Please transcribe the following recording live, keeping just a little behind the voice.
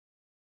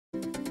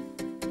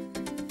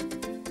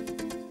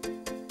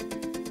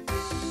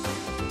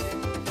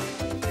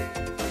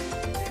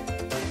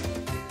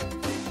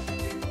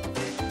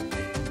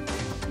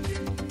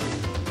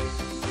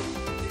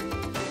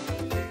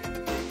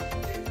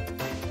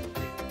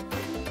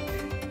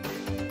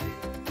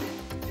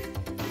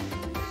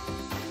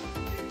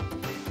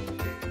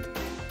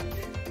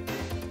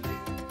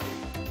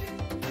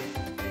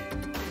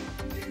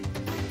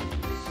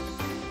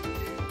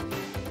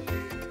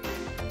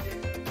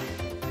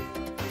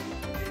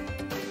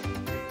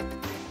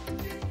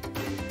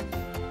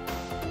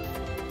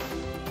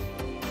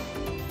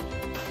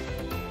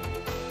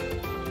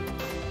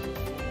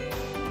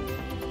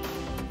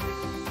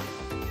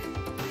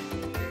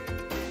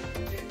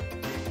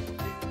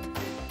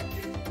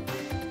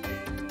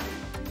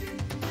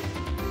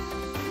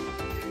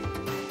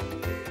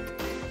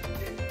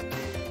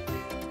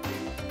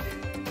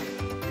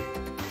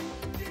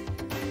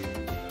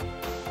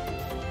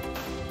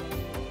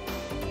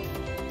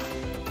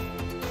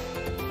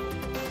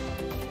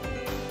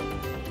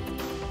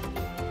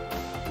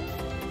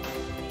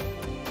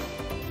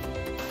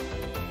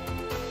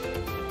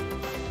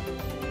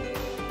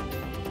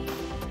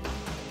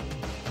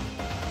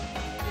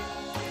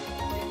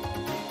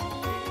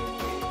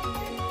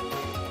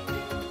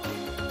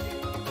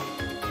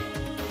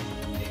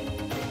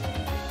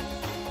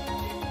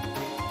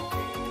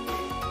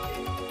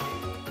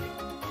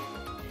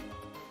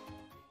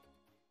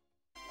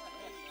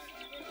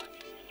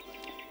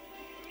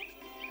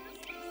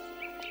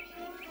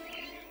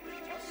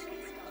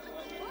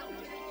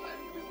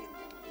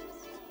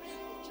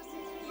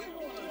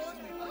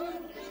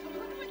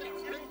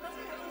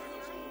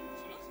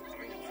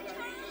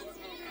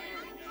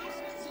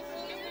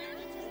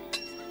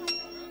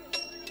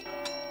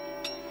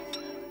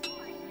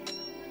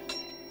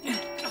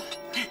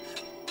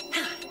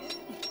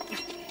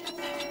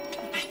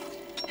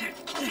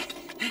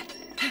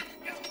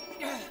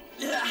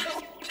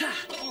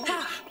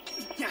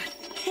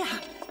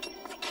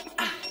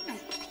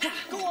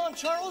on,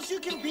 Charles. You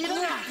can beat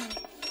him.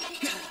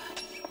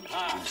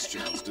 Prince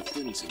Charles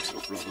defends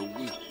himself rather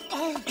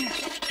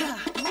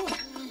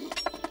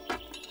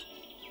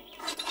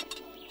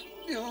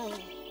well.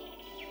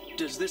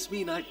 Does this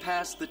mean I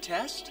passed the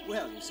test?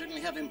 Well, you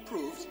certainly have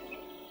improved.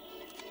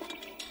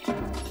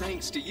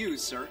 Thanks to you,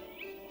 sir.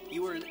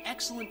 You were an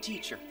excellent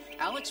teacher.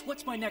 Alex,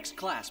 what's my next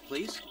class,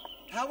 please?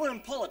 Power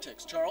and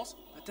politics, Charles.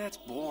 But that's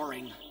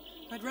boring.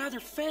 I'd rather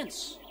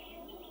fence.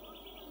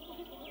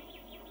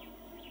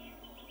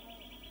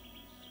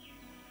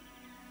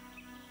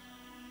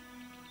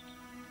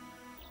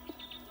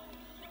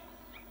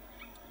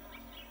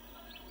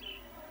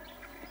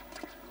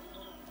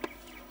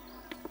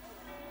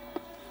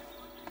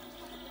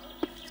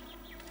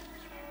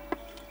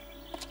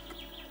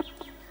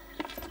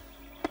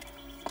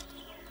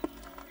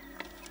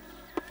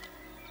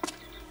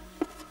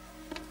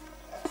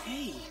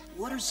 Hey,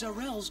 what are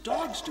Zarel's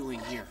dogs doing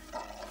here?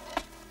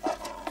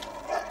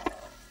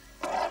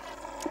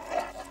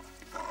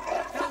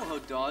 Hello,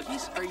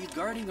 doggies. Are you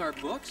guarding our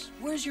books?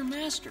 Where's your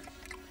master?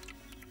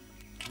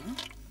 Huh?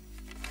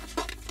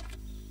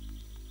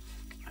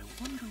 I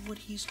wonder what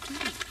he's doing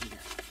here.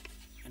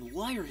 And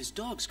why are his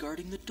dogs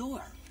guarding the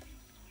door?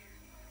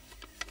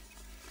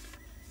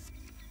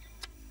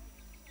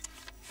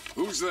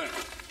 Who's there?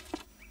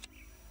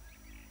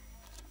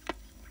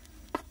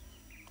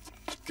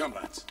 Come,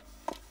 lads.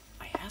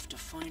 I have to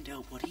find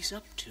out what he's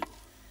up to.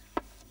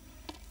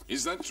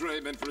 Is that tray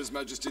meant for His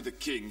Majesty the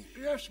King?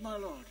 Yes, my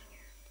lord.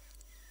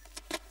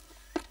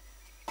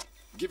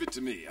 Give it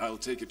to me. I'll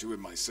take it to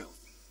him myself.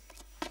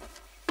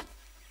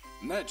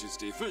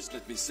 Majesty, first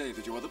let me say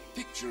that you are the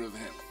picture of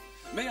health.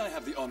 May I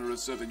have the honor of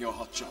serving your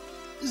hot chocolate?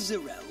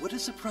 Zarel, what a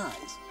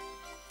surprise.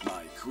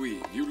 My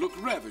queen, you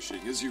look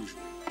ravishing as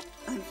usual.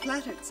 I'm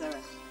flattered, Zarel.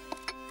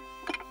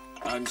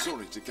 I'm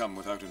sorry to come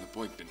without an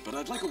appointment, but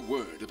I'd like a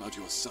word about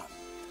your son.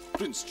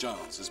 Prince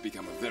Charles has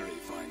become a very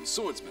fine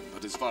swordsman,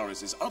 but as far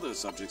as his other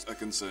subjects are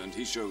concerned,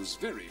 he shows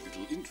very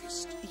little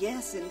interest.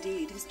 Yes,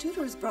 indeed. His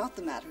tutor has brought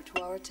the matter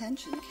to our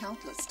attention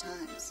countless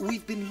times.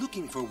 We've been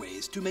looking for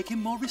ways to make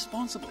him more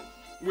responsible.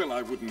 Well,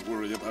 I wouldn't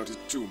worry about it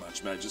too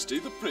much, Majesty.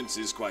 The prince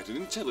is quite an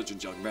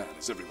intelligent young man,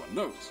 as everyone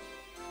knows.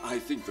 I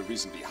think the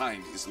reason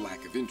behind his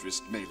lack of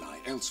interest may lie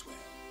elsewhere.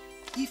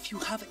 If you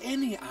have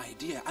any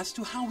idea as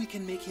to how we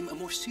can make him a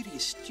more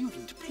serious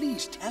student,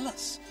 please tell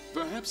us.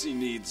 Perhaps he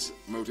needs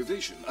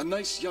motivation. A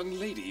nice young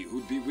lady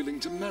who'd be willing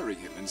to marry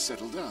him and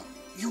settle down.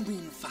 You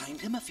mean find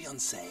him a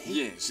fiancée?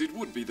 Yes, it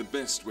would be the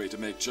best way to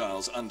make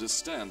Charles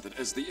understand that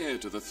as the heir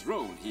to the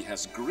throne, he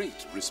has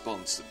great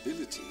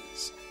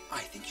responsibilities.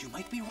 I think you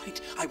might be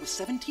right. I was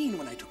 17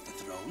 when I took the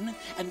throne,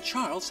 and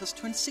Charles has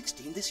turned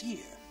 16 this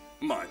year.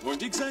 My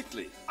point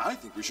exactly. I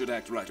think we should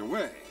act right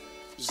away.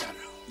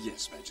 Zarel.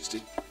 Yes,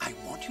 Majesty. I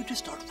want you to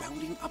start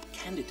rounding up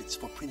candidates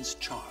for Prince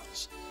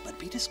Charles, but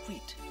be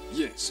discreet.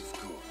 Yes, of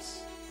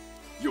course.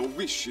 Your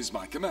wish is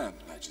my command,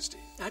 Majesty.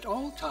 At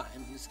all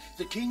times,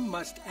 the king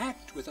must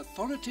act with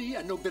authority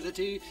and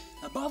nobility.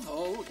 Above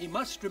all, he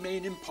must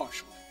remain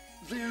impartial.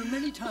 There are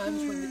many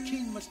times when the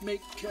king must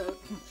make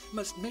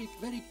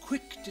very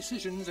quick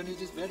decisions, and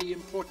it is very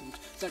important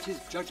that his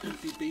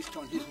judgment be based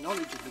on his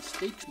knowledge of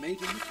mistakes made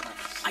in the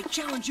past. I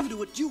challenge you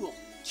to a duel.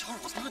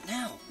 Charles, not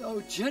now. Oh,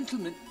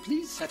 gentlemen,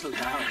 please settle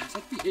down.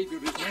 Such behavior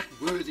is not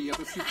worthy of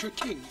a future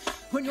king.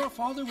 When your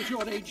father was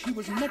your age, he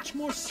was much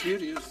more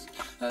serious.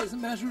 As a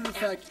matter of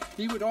fact,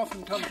 he would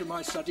often come to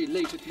my study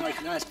late at night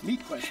and ask me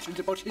questions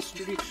about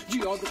history,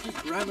 geography,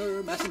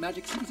 grammar,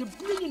 mathematics. He was a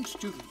brilliant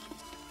student.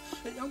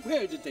 Now,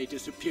 where did they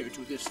disappear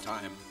to this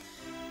time?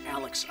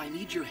 Alex, I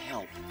need your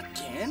help.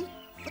 Again?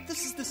 But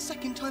this is the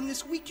second time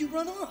this week you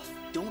run off.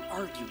 Don't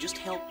argue, just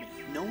help me.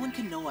 No one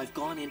can know I've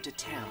gone into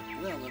town.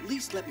 Well, at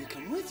least let me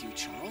come with you,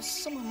 Charles.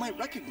 Someone might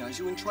recognize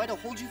you and try to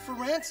hold you for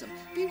ransom.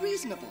 Be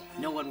reasonable.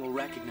 No one will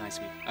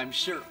recognize me, I'm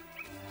sure.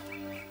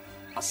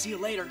 I'll see you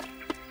later.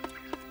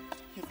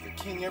 If the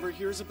king ever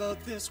hears about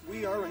this,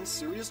 we are in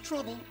serious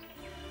trouble.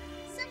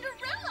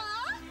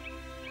 Cinderella!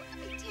 What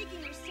could be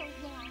taking her so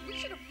long? We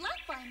should have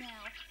left by now.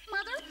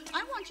 Mother,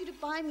 I want you to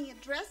buy me a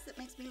dress that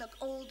makes me look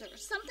older.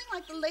 Something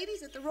like the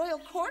ladies at the royal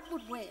court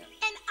would wear.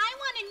 And I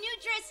want a new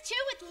dress,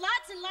 too, with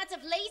lots and lots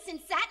of lace and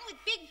satin with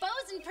big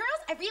bows and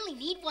pearls. I really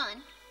need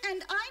one.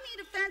 And I need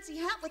a fancy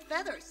hat with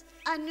feathers,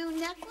 a new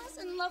necklace,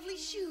 and lovely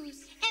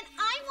shoes. And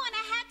I want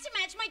a hat to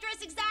match my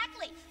dress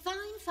exactly.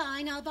 Fine,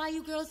 fine. I'll buy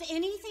you girls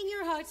anything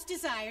your hearts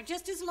desire,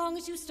 just as long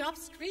as you stop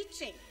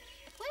screeching.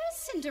 Where's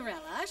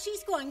Cinderella?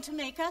 She's going to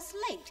make us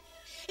late.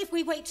 If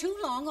we wait too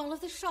long, all of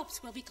the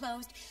shops will be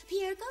closed.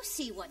 Pierre, go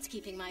see what's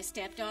keeping my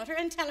stepdaughter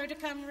and tell her to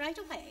come right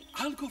away.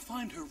 I'll go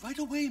find her right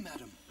away,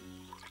 madam.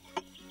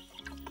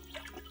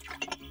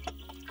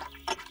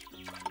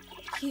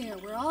 Here,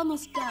 we're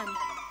almost done.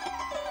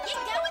 You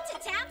going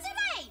to town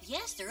today?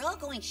 Yes, they're all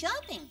going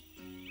shopping.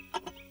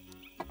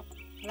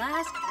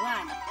 Last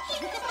one.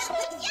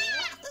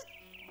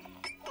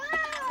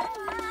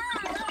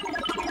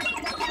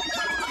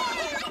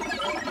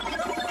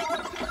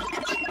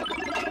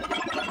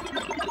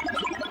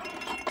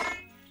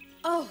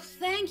 Oh,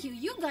 thank Thank you.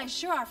 You guys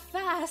sure are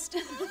fast.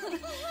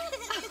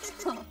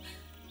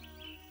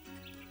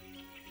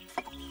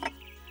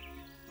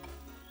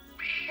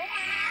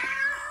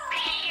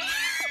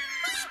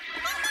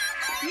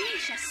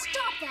 Misha,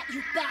 stop that,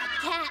 you bad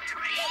cat!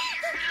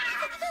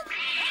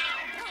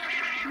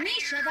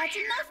 Misha, that's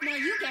enough now.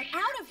 You get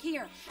out of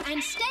here.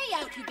 And stay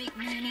out, you big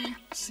meanie.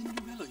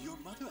 Cinderella, your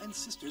mother and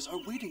sisters are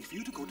waiting for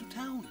you to go to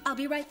town. I'll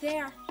be right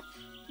there.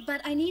 But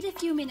I need a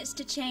few minutes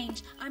to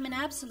change. I'm an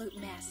absolute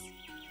mess.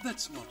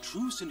 That's not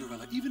true,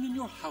 Cinderella. Even in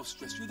your house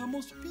dress, you're the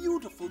most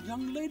beautiful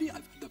young lady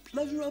I've had the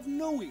pleasure of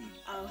knowing.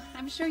 Oh,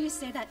 I'm sure you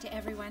say that to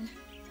everyone.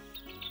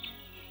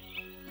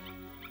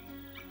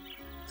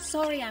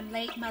 Sorry I'm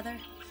late, Mother.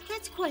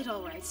 That's quite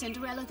all right,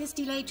 Cinderella. This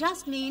delay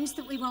just means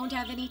that we won't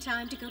have any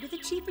time to go to the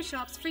cheaper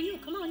shops for you.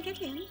 Come on, get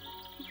in.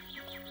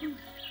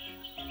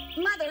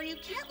 Mother, you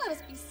can't let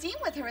us be seen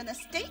with her in the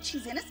state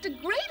she's in. It's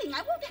degrading.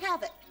 I won't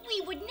have it.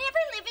 We would never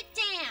live it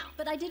down.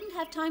 But I didn't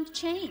have time to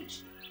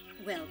change.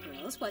 Well,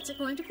 girls, what's it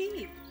going to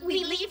be?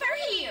 We leave her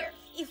here.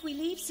 If we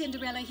leave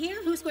Cinderella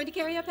here, who's going to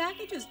carry our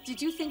packages?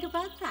 Did you think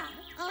about that?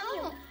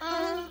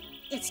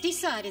 It's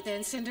decided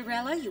then,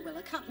 Cinderella. You will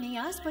accompany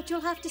us, but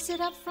you'll have to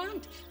sit up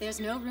front. There's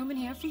no room in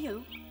here for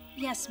you.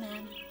 Yes,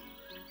 ma'am.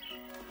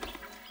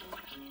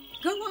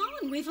 Go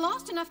on. We've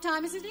lost enough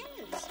time as it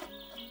is.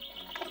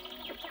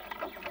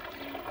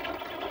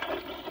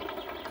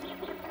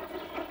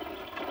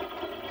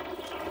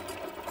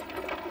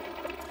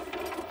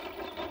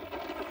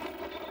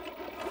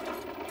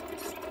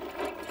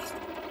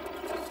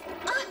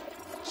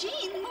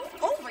 Jean,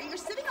 move over. You're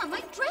sitting on my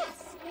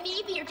dress.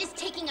 Maybe you're just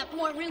taking up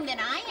more room than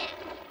I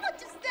am. What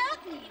does that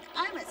mean?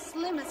 I'm as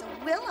slim as a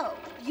willow.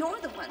 You're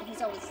the one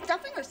who's always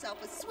stuffing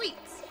herself with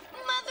sweets.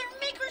 Mother,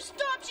 make her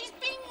stop. She's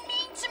being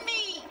mean to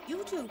me.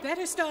 You two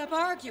better stop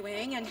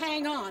arguing and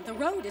hang on. The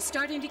road is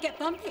starting to get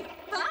bumpy.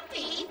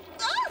 Bumpy?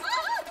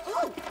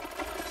 Oh!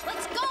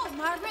 Let's go,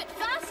 Margaret.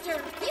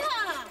 Faster.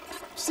 Yeah!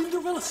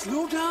 Cinderella,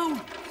 slow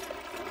down.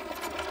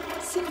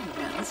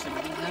 Cinderella's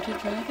learning how to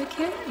drive a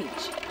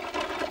carriage.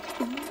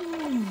 Ooh.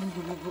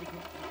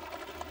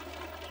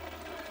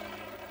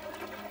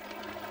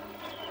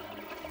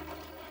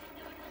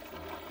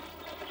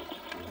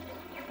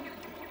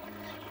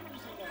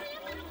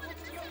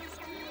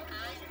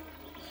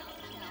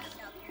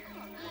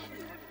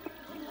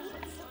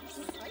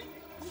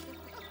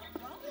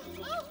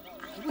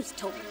 I was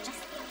told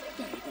just the other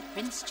day that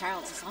Prince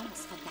Charles is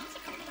almost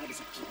fanatical about his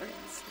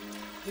appearance.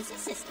 His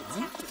assistants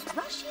have to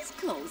brush his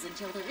clothes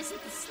until there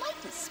isn't the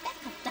slightest speck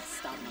of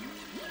dust on them.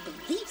 Can you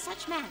believe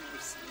such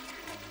manners?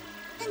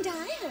 And I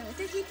heard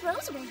that he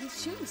throws away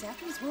his shoes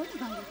after he's worn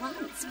them only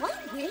once. What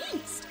a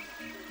waste!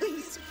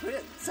 He's a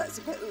prince. I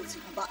suppose he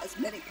can buy as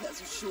many pairs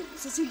of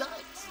shoes as he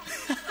likes.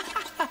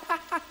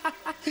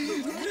 Can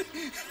you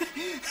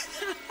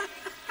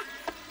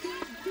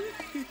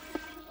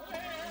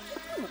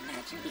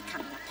imagine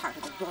becoming a part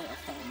of the royal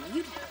family?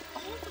 You'd have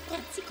all the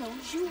fancy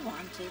clothes you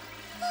wanted.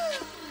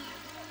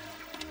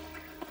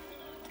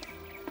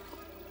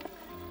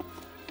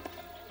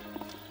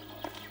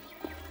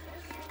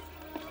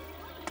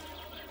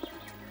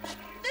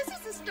 This is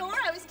the store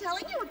I was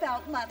telling you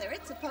about, Mother.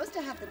 It's supposed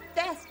to have the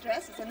best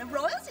dresses, and the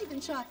royals even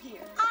shop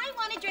here. I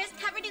want a dress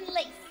covered in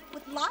lace.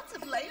 With lots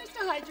of layers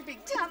to hide your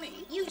big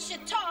tummy. You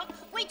should talk.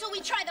 Wait till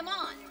we try them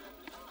on.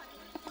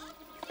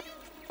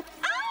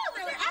 Oh,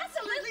 they're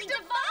absolutely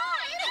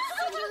divine!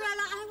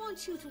 Cinderella, I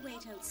want you to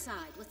wait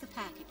outside with the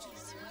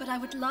packages. But I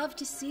would love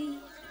to see.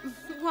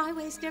 Why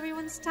waste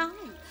everyone's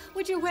time?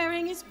 What you're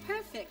wearing is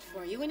perfect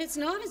for you, and it's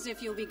not as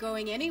if you'll be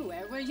going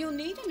anywhere where you'll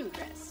need a new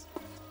dress.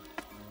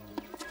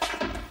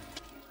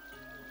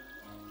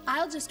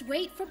 I'll just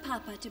wait for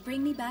Papa to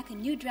bring me back a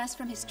new dress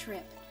from his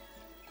trip.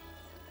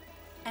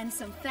 And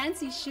some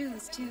fancy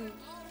shoes, too.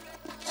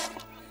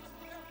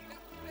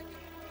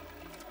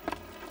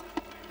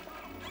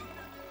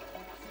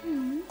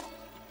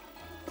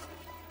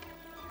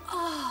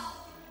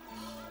 Oh.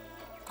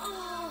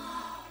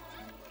 Oh.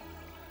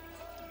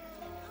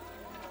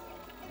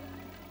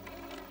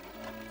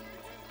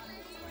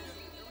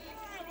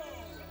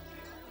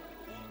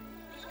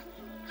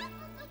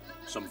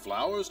 Some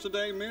flowers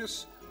today,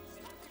 miss?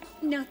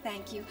 No,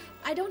 thank you.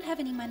 I don't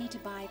have any money to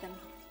buy them.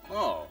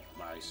 Oh,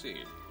 I see.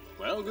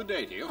 Well, good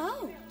day to you.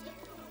 Oh.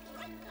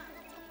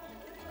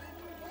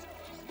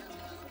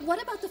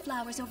 What about the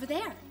flowers over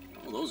there?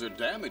 Well, those are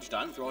damaged.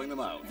 I'm throwing them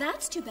out.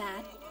 That's too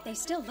bad. They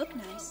still look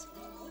nice.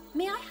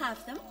 May I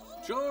have them?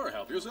 Sure,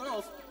 help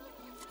yourself.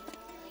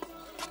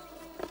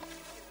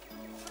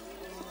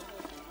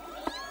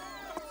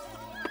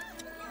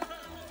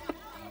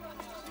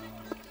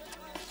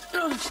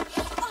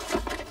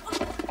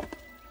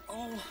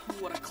 Oh,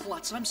 what a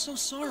klutz. I'm so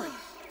sorry.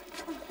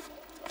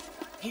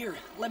 Here,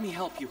 let me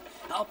help you.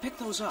 I'll pick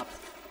those up.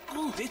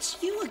 Oh, it's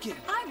you again.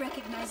 I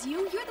recognize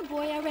you. You're the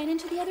boy I ran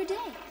into the other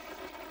day.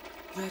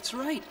 That's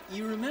right.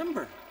 You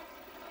remember.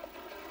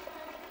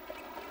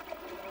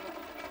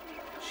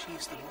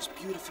 She's the most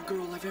beautiful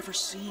girl I've ever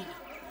seen.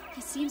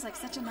 He seems like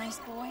such a nice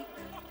boy,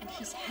 and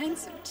he's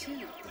handsome,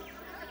 too.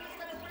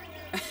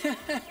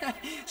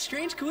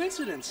 Strange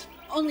coincidence.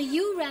 Only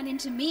you ran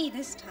into me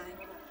this time.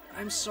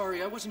 I'm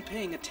sorry, I wasn't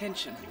paying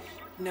attention.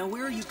 Now,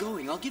 where are you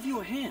going? I'll give you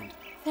a hand.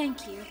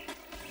 Thank you.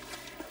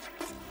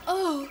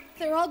 Oh,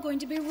 they're all going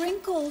to be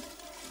wrinkled.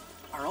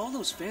 Are all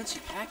those fancy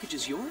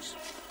packages yours?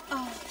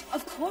 Oh,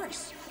 of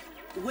course.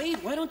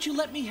 Wait, why don't you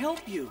let me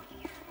help you?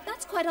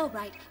 That's quite all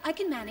right. I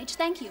can manage,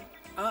 thank you.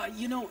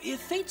 You know, if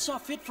fate saw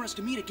fit for us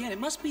to meet again, it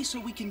must be so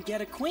we can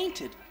get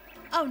acquainted.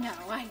 Oh, no,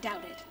 I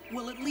doubt it.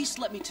 Well, at least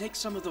let me take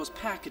some of those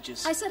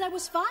packages. I said I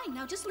was fine.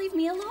 Now just leave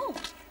me alone.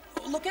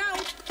 Look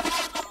out!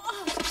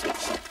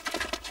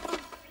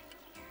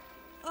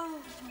 Oh,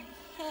 my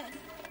head.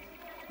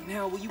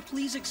 Now, will you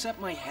please accept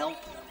my help?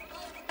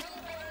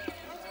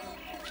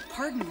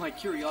 Pardon my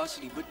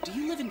curiosity, but do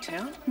you live in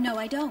town? No,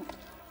 I don't.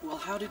 Well,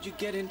 how did you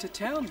get into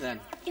town, then?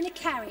 In a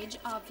carriage,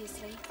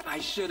 obviously. I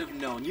should have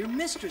known. Your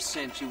mistress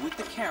sent you with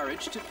the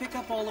carriage to pick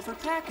up all of her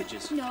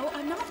packages. No,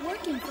 I'm not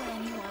working for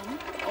anyone.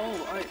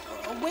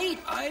 Oh, wait,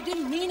 I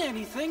didn't mean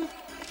anything. Mother,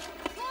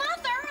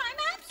 I'm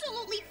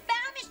absolutely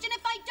famished, and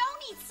if I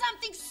don't eat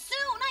something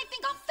soon, I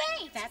think I'll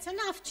faint. That's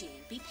enough,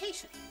 Jean. Be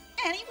patient.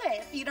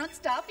 Anyway, if you don't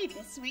stop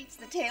eating sweets,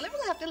 the tailor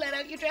will have to let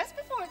out your dress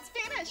before it's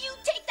finished. You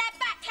take that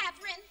back,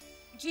 Catherine.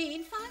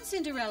 Jean, find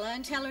Cinderella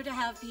and tell her to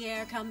have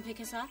Pierre come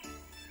pick us up.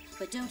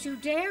 But don't you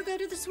dare go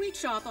to the sweet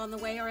shop on the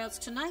way, or else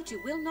tonight you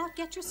will not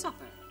get your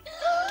supper.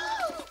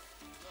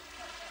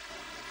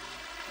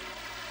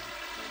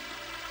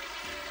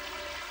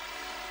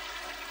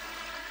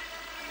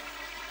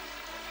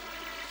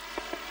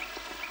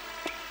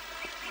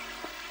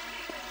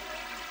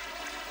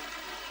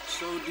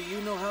 So, do you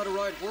know how to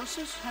ride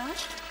horses? Huh?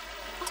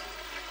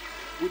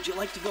 Would you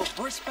like to go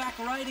horseback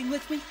riding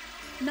with me?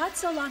 Not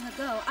so long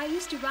ago, I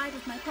used to ride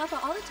with my papa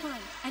all the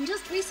time. And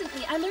just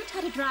recently, I learned how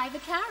to drive a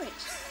carriage.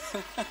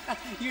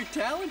 You're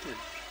talented.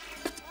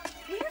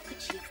 Where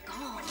could she have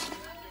gone?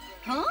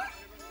 Huh?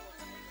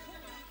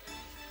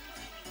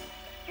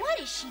 What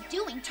is she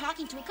doing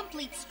talking to a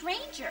complete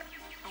stranger?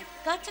 I've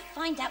got to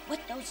find out what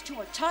those two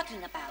are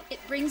talking about. It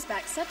brings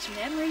back such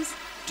memories.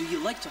 Do you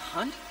like to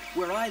hunt?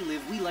 Where I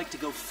live, we like to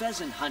go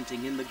pheasant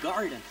hunting in the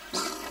garden.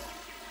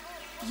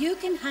 You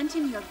can hunt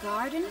in your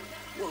garden?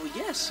 Well,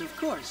 yes, of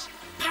course.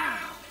 Pow!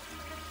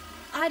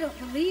 I don't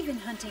believe in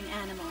hunting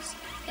animals,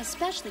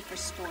 especially for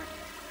sport.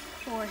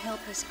 Or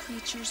helpless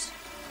creatures.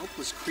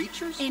 Helpless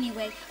creatures?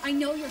 Anyway, I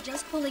know you're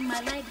just pulling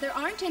my leg. There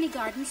aren't any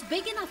gardens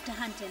big enough to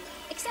hunt in,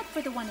 except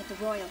for the one at the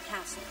royal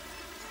castle.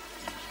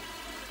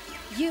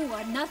 You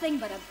are nothing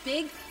but a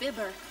big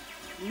fibber.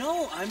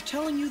 No, I'm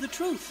telling you the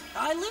truth.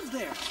 I live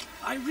there.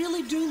 I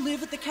really do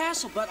live at the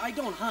castle, but I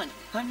don't hunt.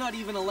 I'm not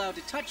even allowed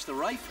to touch the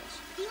rifles.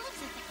 He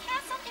lives at the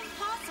castle?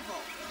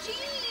 Impossible.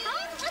 Gee,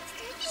 what's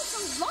taking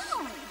so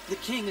long? The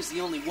king is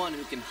the only one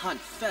who can hunt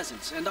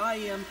pheasants, and I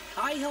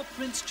help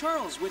Prince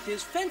Charles with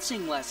his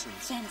fencing lessons.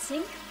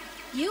 Fencing?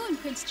 You and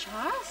Prince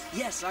Charles?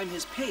 Yes, I'm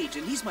his page,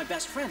 and he's my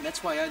best friend.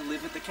 That's why I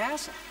live at the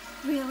castle.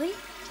 Really?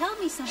 Tell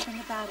me something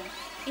about him.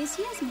 Is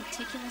he as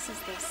meticulous as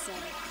they say?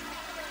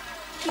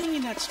 You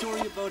mean that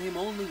story about him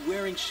only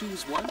wearing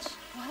shoes once?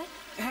 What?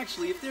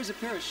 Actually, if there's a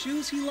pair of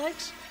shoes he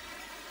likes,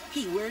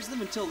 he wears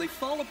them until they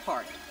fall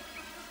apart.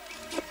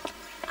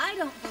 I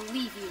don't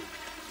believe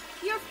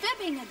you. You're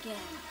fibbing again.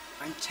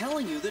 I'm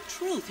telling you the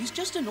truth. He's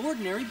just an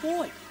ordinary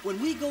boy. When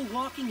we go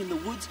walking in the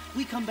woods,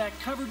 we come back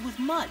covered with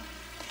mud.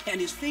 And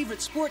his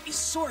favorite sport is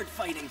sword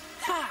fighting.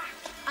 Ha!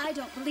 I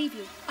don't believe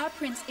you. Our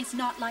prince is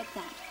not like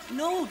that.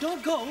 No,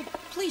 don't go.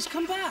 Please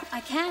come back.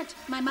 I can't.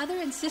 My mother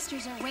and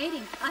sisters are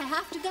waiting. I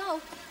have to go.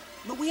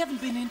 But we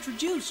haven't been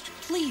introduced.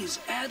 Please,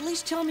 at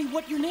least tell me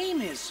what your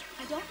name is.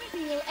 I don't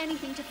reveal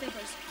anything to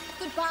fibbers.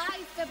 Goodbye,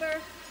 fibber.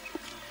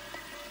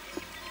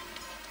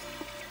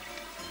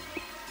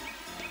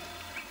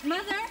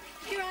 Mother,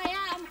 here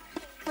I am.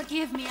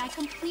 Forgive me, I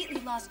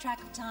completely lost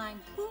track of time.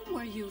 Whom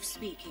were you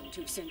speaking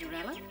to,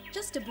 Cinderella?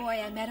 Just a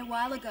boy I met a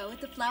while ago at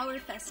the flower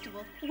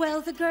festival. Well,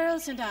 the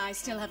girls and I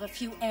still have a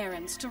few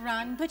errands to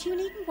run, but you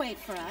needn't wait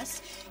for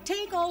us.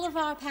 Take all of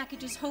our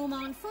packages home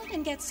on foot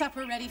and get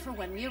supper ready for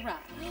when we arrive.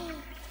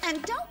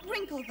 And don't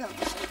wrinkle them.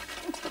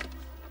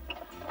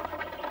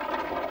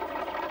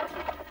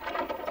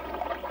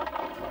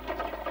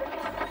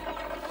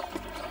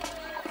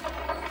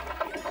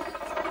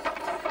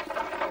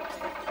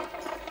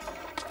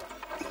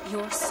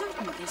 You're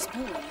certain this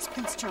boy is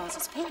Prince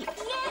Charles's page?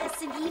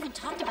 Yes, and he even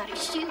talked about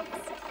his shoes.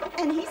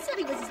 And he said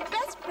he was his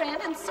best friend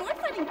and sword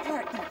fighting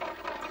partner.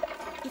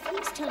 If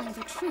he's telling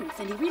the truth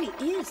and he really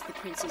is the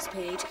prince's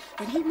page,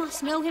 then he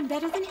must know him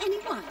better than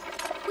anyone.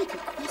 We could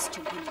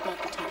question him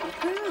about the type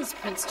of girls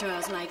Prince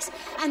Charles likes,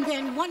 and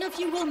then one of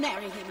you will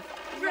marry him.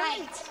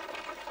 Right.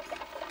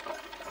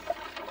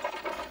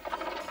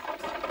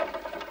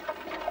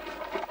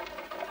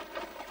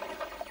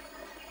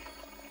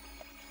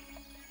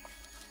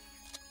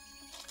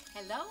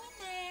 Hello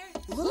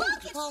in there. Look,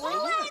 it's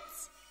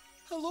Paulette!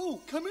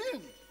 Hello, come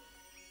in.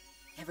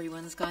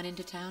 Everyone's gone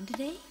into town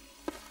today?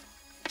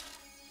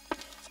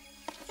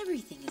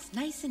 Everything is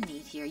nice and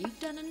neat here. You've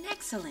done an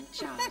excellent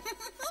job.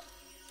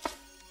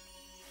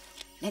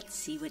 Let's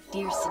see what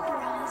dear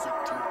Cinderella's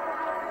up to.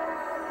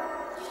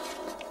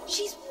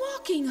 She's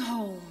walking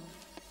home.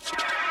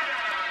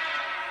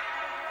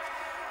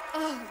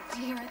 Oh,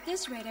 dear, at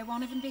this rate, I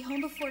won't even be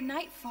home before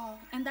nightfall,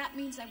 and that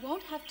means I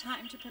won't have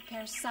time to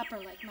prepare supper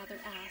like Mother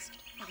asked.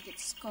 I'll get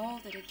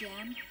scolded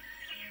again.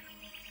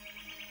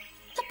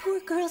 The poor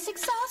girl's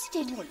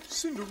exhausted. Boy,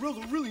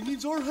 Cinderella really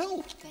needs our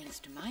help. Thanks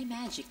to my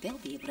magic, they'll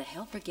be able to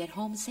help her get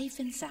home safe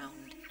and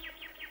sound.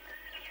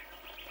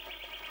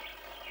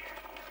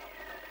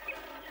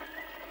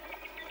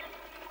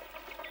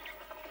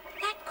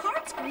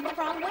 Going the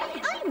wrong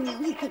way. I knew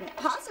he couldn't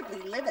possibly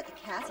live at the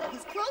castle.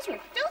 His clothes were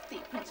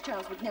filthy. Prince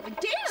Charles would never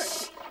dare.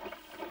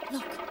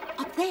 Look,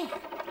 up there.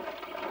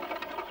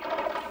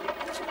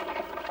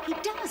 He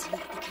does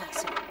live at the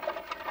castle.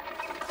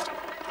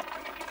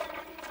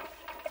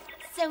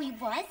 So he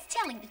was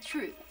telling the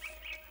truth.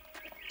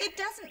 It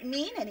doesn't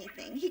mean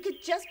anything. He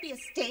could just be a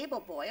stable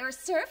boy or a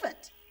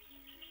servant.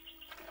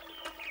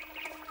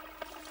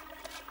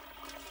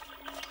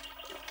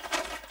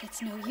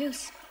 It's no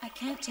use. I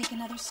can't take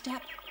another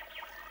step.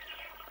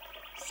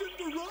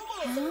 Cinderella!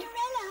 Huh?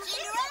 Cinderella!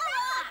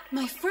 Cinderella!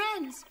 My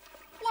friends,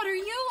 what are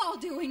you all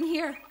doing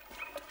here?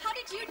 How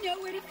did you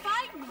know where to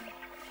find me?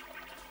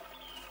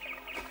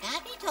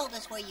 Abby told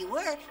us where you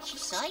were. She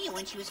saw you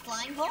when she was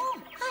flying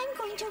home. I'm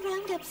going to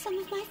round up some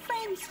of my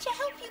friends to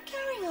help you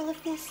carry all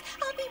of this.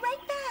 I'll be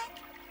right back.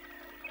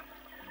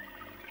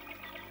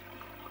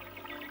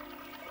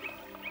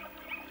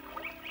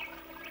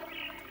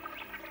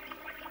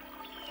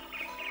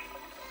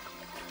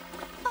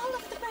 All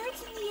of the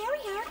birds in the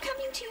area are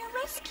coming to your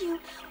rescue.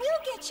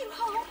 We'll get you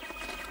home.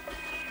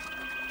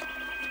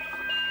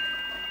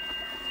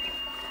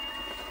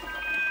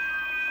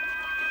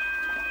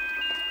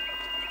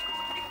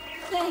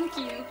 Thank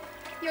you.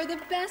 You're the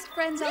best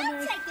friends on earth.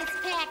 We'll take this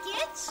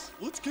package.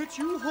 Let's get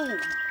you home.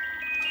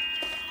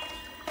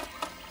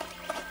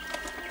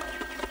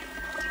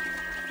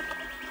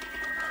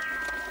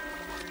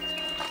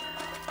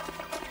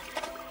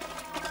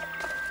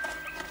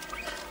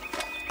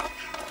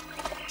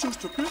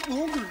 Just a bit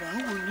longer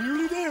now. We're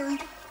nearly there.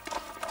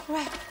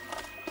 Right.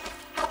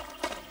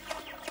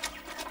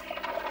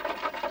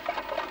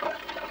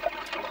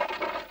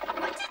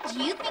 What did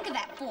you think of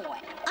that boy?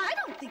 I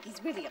don't think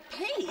he's really a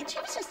page. He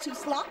was just too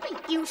sloppy.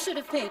 You should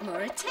have paid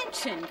more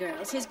attention,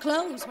 girls. His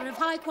clothes were of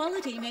high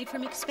quality, made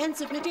from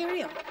expensive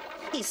material.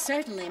 He's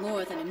certainly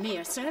more than a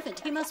mere servant.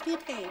 He must be a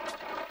page.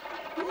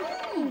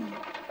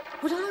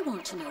 What I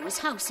want to know is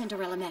how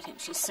Cinderella met him.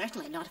 She's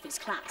certainly not of his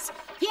class.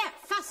 Here,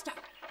 faster!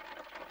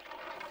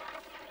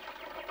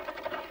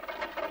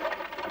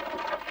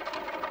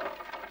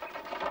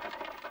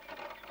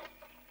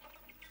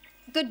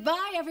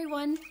 Goodbye,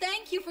 everyone.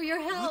 Thank you for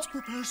your help. Let's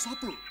prepare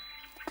supper.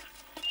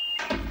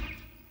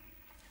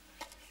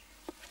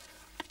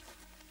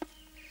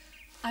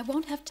 I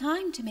won't have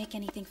time to make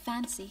anything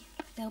fancy.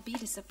 They'll be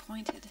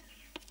disappointed.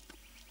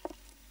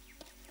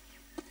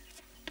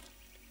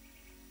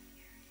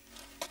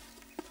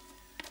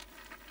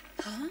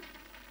 Huh?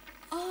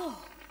 Oh,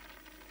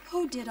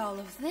 who did all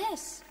of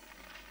this?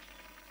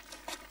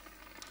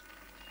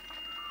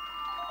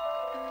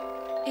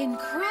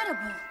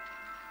 Incredible.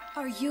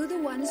 Are you the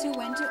ones who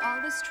went to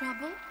all this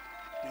trouble?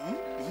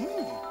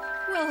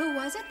 Well, who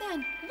was it then?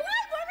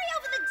 Why worry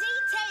over the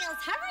details?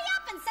 Hurry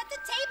up and set the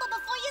table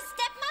before your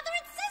stepmother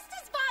and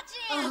sisters barge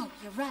in. Oh,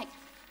 you're right.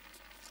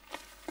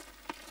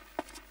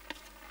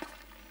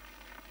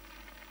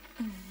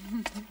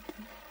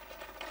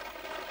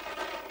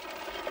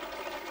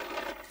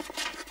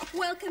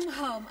 Welcome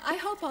home. I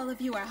hope all of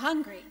you are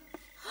hungry.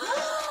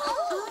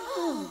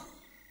 Oh.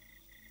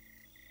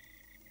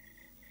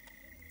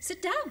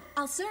 Sit down.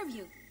 I'll serve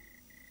you.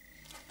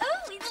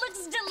 Oh, it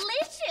looks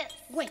delicious.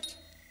 Wait.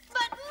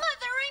 But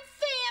Mother ain't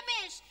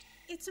famished.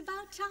 It's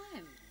about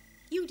time.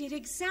 You did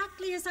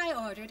exactly as I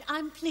ordered.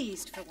 I'm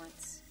pleased for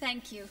once.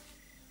 Thank you.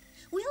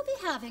 We'll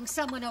be having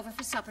someone over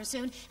for supper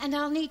soon, and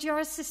I'll need your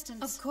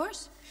assistance. Of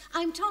course.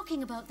 I'm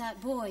talking about that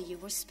boy you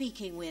were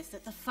speaking with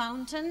at the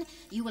fountain.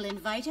 You will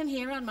invite him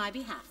here on my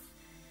behalf.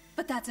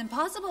 But that's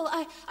impossible.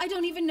 I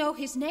don't even know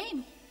his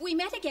name. We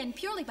met again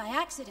purely by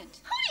accident.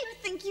 Who do you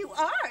think you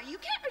are? You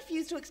can't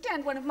refuse to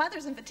extend one of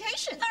Mother's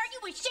invitations. Are you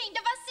ashamed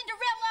of us,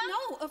 Cinderella?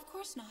 No, of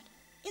course not.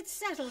 It's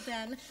settled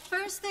then.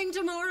 First thing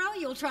tomorrow,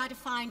 you'll try to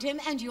find him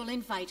and you'll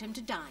invite him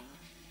to dine.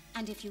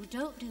 And if you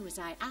don't do as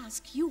I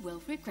ask, you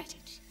will regret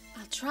it.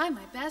 I'll try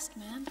my best,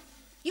 ma'am.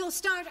 You'll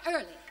start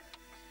early,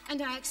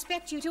 and I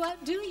expect you to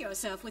outdo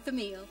yourself with the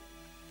meal.